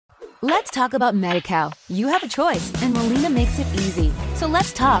Let's talk about Medi-Cal. You have a choice, and Molina makes it easy. So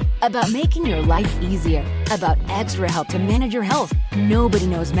let's talk about making your life easier, about extra help to manage your health. Nobody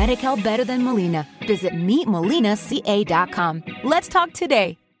knows Medi-Cal better than Molina. Visit meetmolinaca.com. Let's talk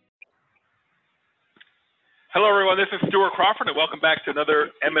today. Hello, everyone. This is Stuart Crawford, and welcome back to another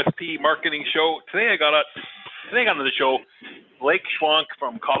MSP marketing show. Today I got on the show Blake Schwank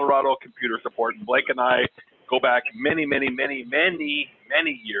from Colorado Computer Support. And Blake and I go back many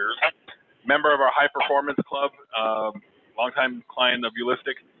years. Member of our high performance club, longtime client of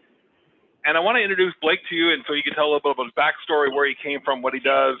Ulistic. And I want to introduce Blake to you, and so you can tell a little bit about his backstory, where he came from, what he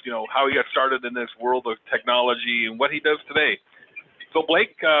does, how he got started in this world of technology, and what he does today. So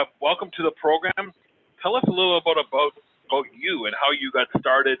Blake, welcome to the program. Tell us a little about you and how you got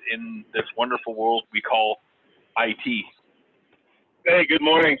started in this wonderful world we call IT. Hey, good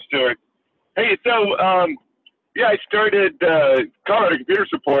morning, Stuart. Hey, so I started Colorado Computer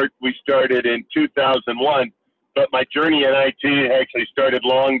Support. We started in 2001, but my journey in IT actually started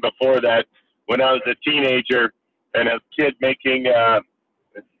long before that, when I was a teenager and a kid making,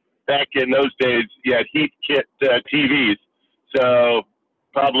 back in those days, you had heat kit TVs. So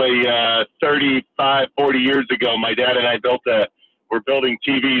probably 35, 40 years ago, my dad and I were building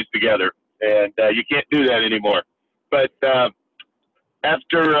TVs together, and you can't do that anymore. But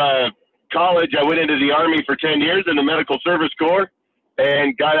after college, I went into the Army for 10 years in the Medical Service Corps,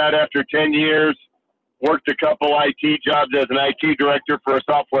 and got out after 10 years, worked a couple IT jobs as an IT director for a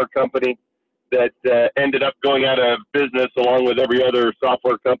software company that ended up going out of business along with every other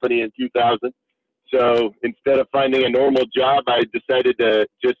software company in 2000. So instead of finding a normal job, I decided to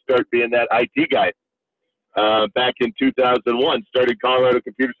just start being that IT guy. Back in 2001, started Colorado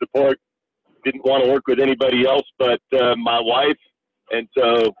Computer Support. Didn't want to work with anybody else but my wife. And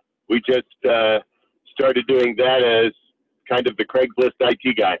so we just started doing that as kind of the Craigslist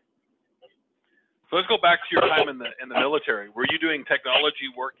IT guy. So let's go back to your time in the military. Were you doing technology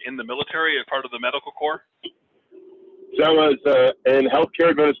work in the military as part of the medical corps? So I was in healthcare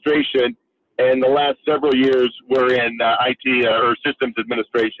administration. And the last several years, we're in IT or systems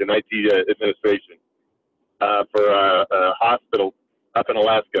administration, IT administration for a hospital up in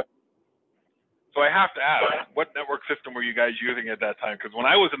Alaska. So I have to ask, what network system were you guys using at that time? Because when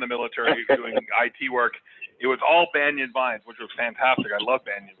I was in the military doing IT work, it was all Banyan Vines, which was fantastic. I love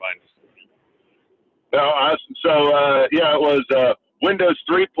Banyan Vines. No, awesome. So it was Windows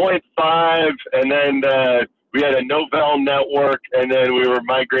 3.5, and then we had a Novell network, and then we were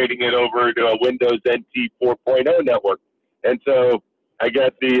migrating it over to a Windows NT 4.0 network. And so I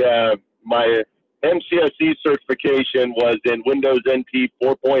got my MCSE certification was in Windows NT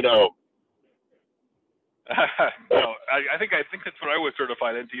 4.0. No, I think that's what I was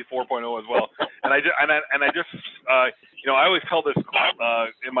certified, NT 4.0 as well. And I always tell this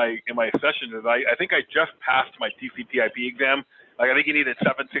in my sessions is I think I just passed my TCP/IP exam. Like, I think you needed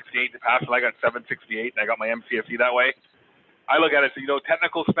 768 to pass, and I got 768, and I got my MCSE that way. I look at it, so,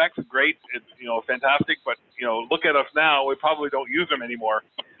 technical specs are great. It's, fantastic, but, look at us now. We probably don't use them anymore,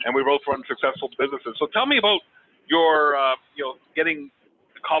 and we both run successful businesses. So tell me about your, getting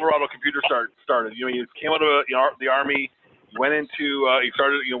Colorado Computer started. You came out of the Army, went into,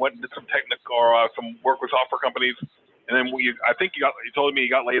 went and did some technical or some work with software companies, and then I think you told me you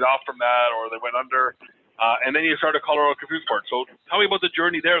got laid off from that, or they went under. And then you started Colorado Computer Support. So tell me about the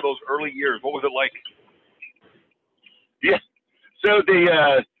journey there, those early years. What was it like? Yeah. So they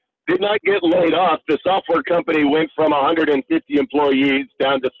did not get laid off. The software company went from 150 employees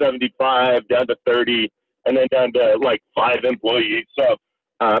down to 75, down to 30, and then down to like 5 employees. So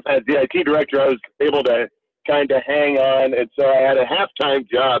as the IT director, I was able to kind of hang on. And so I had a half-time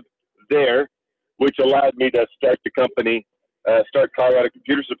job there, which allowed me to start the company, start Colorado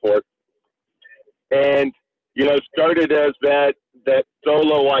Computer Support. And, started as that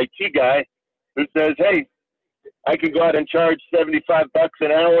solo IT guy who says, hey, I can go out and charge $75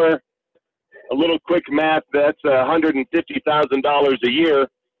 an hour. A little quick math, that's $150,000 a year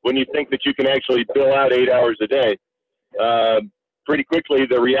when you think that you can actually bill out 8 hours a day. Pretty quickly,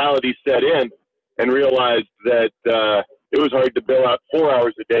 the reality set in and realized that it was hard to bill out 4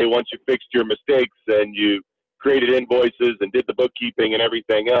 hours a day once you fixed your mistakes and you created invoices and did the bookkeeping and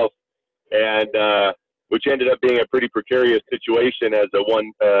everything else. And which ended up being a pretty precarious situation as a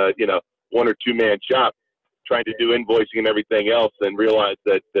one or two man shop, trying to do invoicing and everything else, and realized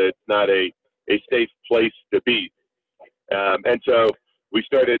that it's not a safe place to be. And so we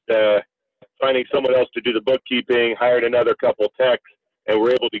started finding someone else to do the bookkeeping, hired another couple techs, and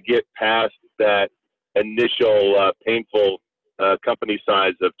were able to get past that initial painful company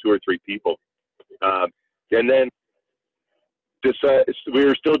size of 2 or 3 people. And then we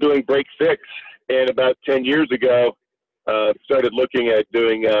were still doing break fix, and about 10 years ago, started looking at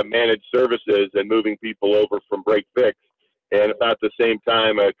doing managed services and moving people over from break fix. And about the same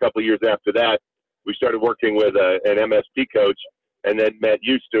time, a couple of years after that, we started working with an MSP coach, and then met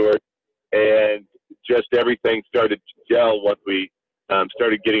you, Stuart, and just everything started to gel once we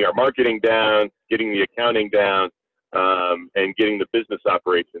started getting our marketing down, getting the accounting down, and getting the business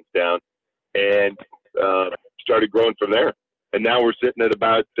operations down, and started growing from there. And now we're sitting at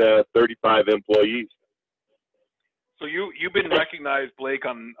about 35 employees. So you've been recognized, Blake,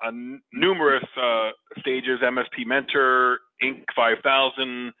 on numerous stages: MSP Mentor, Inc.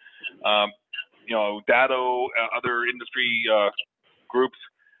 5000, Datto, other industry groups.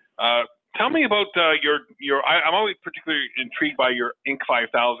 Tell me about your. I'm always particularly intrigued by your Inc.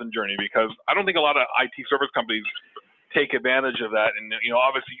 5000 journey, because I don't think a lot of IT service companies take advantage of that. And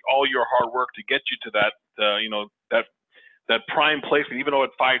obviously, all your hard work to get you to that that prime placement, even though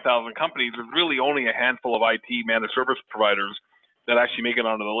it's 5,000 companies, there's really only a handful of IT managed service providers that actually make it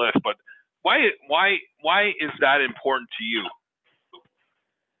onto the list. But why is that important to you?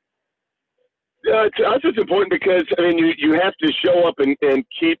 It's important because, I mean, you have to show up and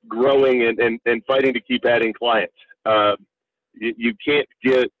keep growing and fighting to keep adding clients. You can't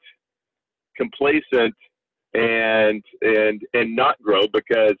get complacent and not grow,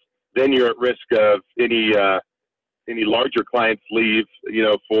 because then you're at risk of any larger clients leave,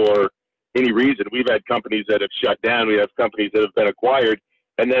 for any reason. We've had companies that have shut down. We have companies that have been acquired,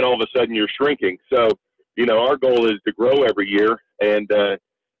 and then all of a sudden you're shrinking. So, our goal is to grow every year and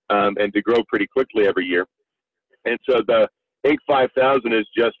to grow pretty quickly every year. And so the Inc. 5000 is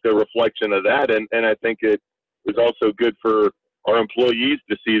just a reflection of that. And I think it is also good for our employees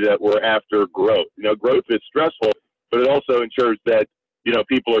to see that we're after growth. Growth is stressful, but it also ensures that,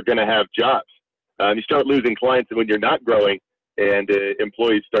 people are going to have jobs. You start losing clients when you're not growing, and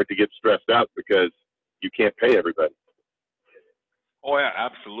employees start to get stressed out because you can't pay everybody. Oh yeah,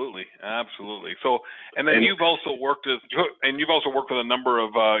 absolutely. So, and then you've also worked with a number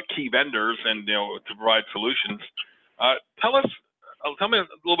of key vendors, and to provide solutions. Tell me a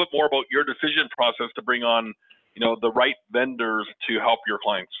little bit more about your decision process to bring on, the right vendors to help your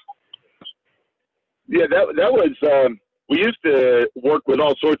clients. Yeah, that was. We used to work with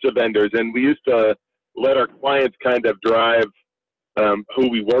all sorts of vendors, and we used to let our clients kind of drive who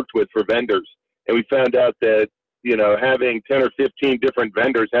we worked with for vendors. And we found out that, having 10 or 15 different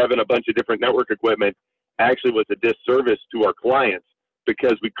vendors, having a bunch of different network equipment, actually was a disservice to our clients,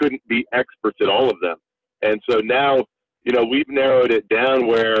 because we couldn't be experts at all of them. And so now, we've narrowed it down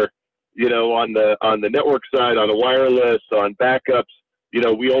where, on the network side, on the wireless, on backups,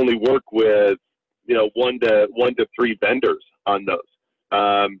 we only work with, 1 to 3 vendors on those.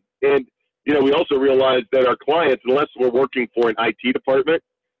 And, we also realize that our clients, unless we're working for an IT department,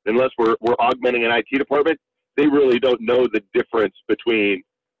 unless we're augmenting an IT department, they really don't know the difference between,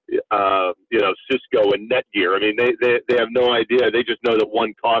 Cisco and Netgear. I mean, they have no idea. They just know that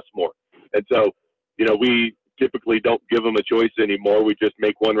one costs more. And so, we typically don't give them a choice anymore. We just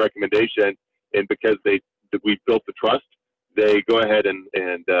make one recommendation, and because we've built the trust, they go ahead and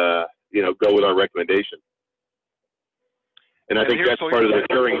go with our recommendation. And I think that's part of the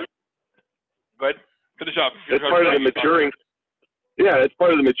maturing. Go ahead. Finish up. That's part of the maturing. Yeah, that's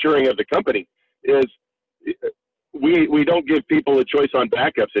part of the maturing of the company. Is we don't give people a choice on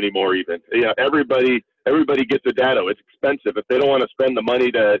backups anymore. Even everybody gets a Datto. It's expensive. If they don't want to spend the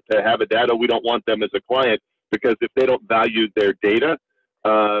money to have a Datto, we don't want them as a client, because if they don't value their data,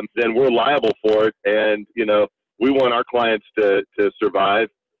 then we're liable for it. And we want our clients to survive.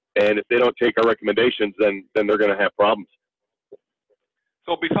 And if they don't take our recommendations, then they're going to have problems.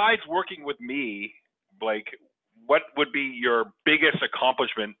 So besides working with me, Blake, what would be your biggest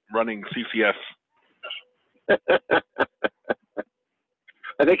accomplishment running CCS?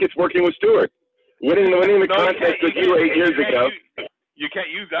 I think it's working with Stuart. Winning the contest with you 8 years ago. You can't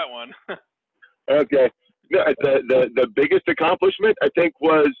use that one. Okay. No, the biggest accomplishment, I think,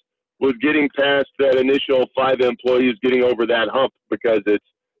 was getting past that initial 5 employees, getting over that hump, because it's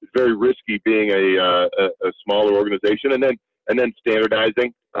very risky being a smaller organization, and then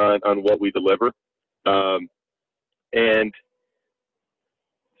standardizing on what we deliver. And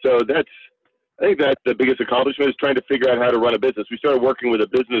so I think that's the biggest accomplishment, is trying to figure out how to run a business. We started working with a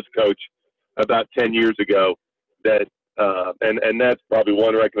business coach about 10 years ago, and that's probably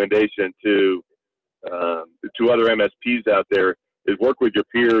one recommendation to other MSPs out there, is work with your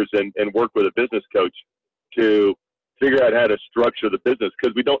peers and work with a business coach to figure out how to structure the business,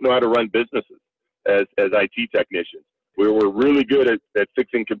 because we don't know how to run businesses as IT technicians. We're really good at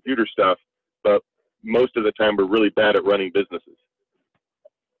fixing computer stuff, but most of the time are really bad at running businesses.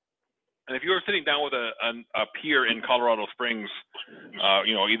 And if you were sitting down with a peer in Colorado Springs,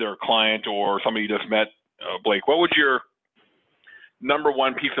 either a client or somebody you just met, Blake, what would your number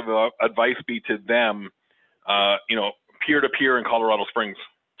one piece of advice be to them, peer to peer in Colorado Springs?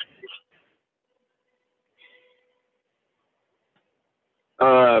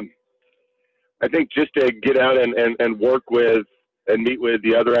 I think just to get out and work with and meet with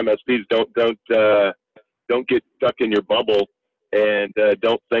the other MSPs. Don't get stuck in your bubble, and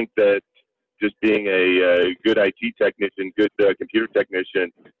don't think that just being a good IT technician, good computer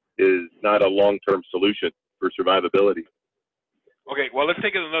technician is not a long-term solution for survivability. Okay, well, let's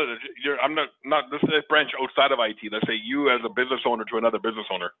take it another. I'm not. This is a branch outside of IT. Let's say you as a business owner to another business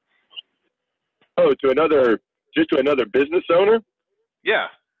owner. Oh, to another business owner? Yeah.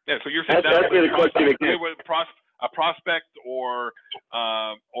 So you're saying that's the question again. With a prospect or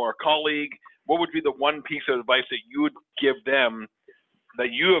a colleague. What would be the one piece of advice that you would give them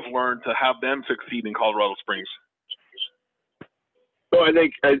that you have learned to have them succeed in Colorado Springs? So I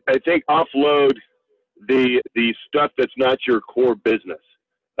think offload the stuff that's not your core business.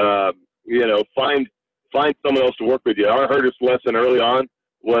 Find someone else to work with you. Our hardest lesson early on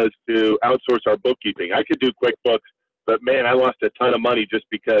was to outsource our bookkeeping. I could do QuickBooks, but man, I lost a ton of money just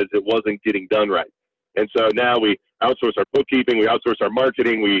because it wasn't getting done right. And so now we outsource our bookkeeping, we outsource our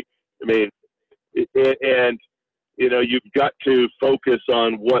marketing. You've got to focus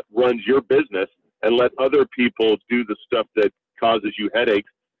on what runs your business and let other people do the stuff that causes you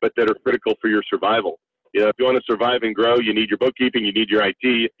headaches, but that are critical for your survival. If you want to survive and grow, you need your bookkeeping, you need your IT,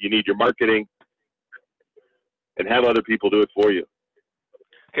 you need your marketing, and have other people do it for you.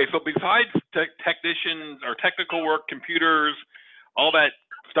 Okay, so besides technicians or technical work, computers, all that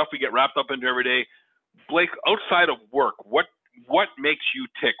stuff we get wrapped up into every day, Blake, outside of work, what makes you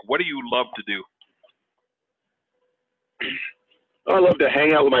tick? What do you love to do? I love to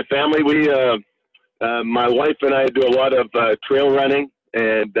hang out with my family. We, my wife and I do a lot of trail running,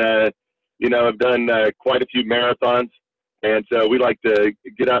 and I've done quite a few marathons, and so we like to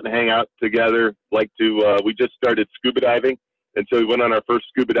get out and hang out together. We just started scuba diving, and so we went on our first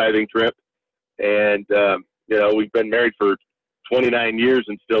scuba diving trip, and we've been married for 29 years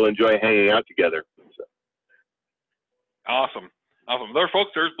and still enjoy hanging out together. So. Awesome. There's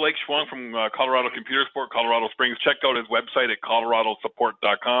Blake Schwank from Colorado Computer Support, Colorado Springs. Check out his website at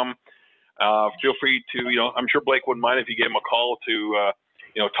coloradosupport.com. Feel free to, I'm sure Blake wouldn't mind if you gave him a call to,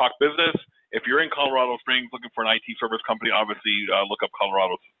 talk business. If you're in Colorado Springs looking for an IT service company, obviously look up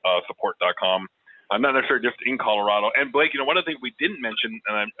coloradosupport.com. Not necessarily just in Colorado. And Blake, one of the things we didn't mention,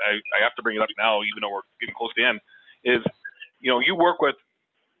 and I have to bring it up now, even though we're getting close to the end, is, you work with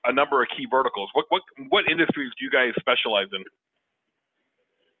a number of key verticals. What industries do you guys specialize in?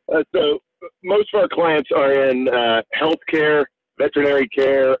 So most of our clients are in healthcare, veterinary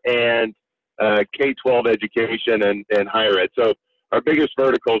care, and K-12 education and higher ed. So our biggest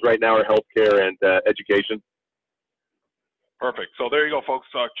verticals right now are healthcare and education. Perfect. So there you go, folks.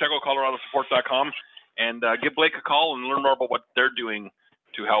 Check out coloradosupport.com and give Blake a call and learn more about what they're doing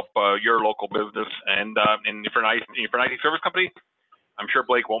to help your local business. And if you're an IT service company, I'm sure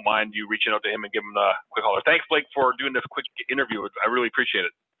Blake won't mind you reaching out to him and give him a quick call. Thanks, Blake, for doing this quick interview. I really appreciate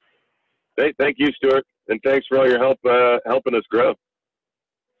it. Thank you, Stuart, and thanks for all your help helping us grow.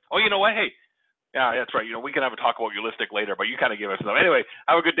 Oh, you know what? Hey, yeah, that's right. We can have a talk about your listic later, but you kind of give us some. Anyway,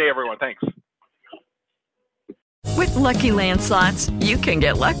 have a good day, everyone. Thanks. With Lucky Land Slots, you can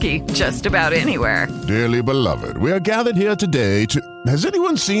get lucky just about anywhere. Dearly beloved, we are gathered here today to... Has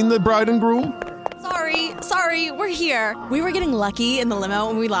anyone seen the bride and groom? Sorry, we're here. We were getting lucky in the limo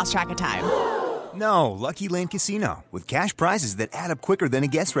and we lost track of time. No, Lucky Land Casino, with cash prizes that add up quicker than a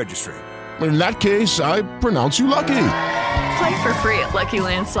guest registry. In that case, I pronounce you lucky. Play for free at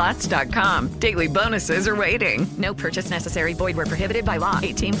LuckyLandSlots.com. Daily bonuses are waiting. No purchase necessary. Void where prohibited by law.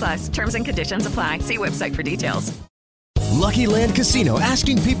 18+. Terms and conditions apply. See website for details. Lucky Land Casino,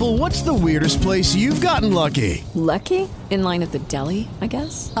 asking people, what's the weirdest place you've gotten lucky? Lucky? In line at the deli, I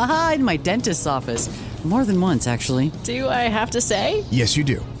guess? Aha, in my dentist's office. More than once, actually. Do I have to say? Yes, you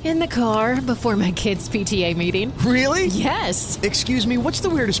do. In the car before my kids' PTA meeting. Really? Yes. Excuse me, what's the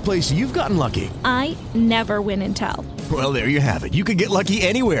weirdest place you've gotten lucky? I never win and tell. Well, there you have it. You can get lucky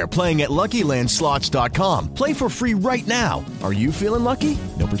anywhere, playing at LuckyLandSlots.com. Play for free right now. Are you feeling lucky?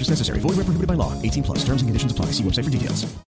 No purchase necessary. Void where prohibited by law. 18+. Terms and conditions apply. See website for details.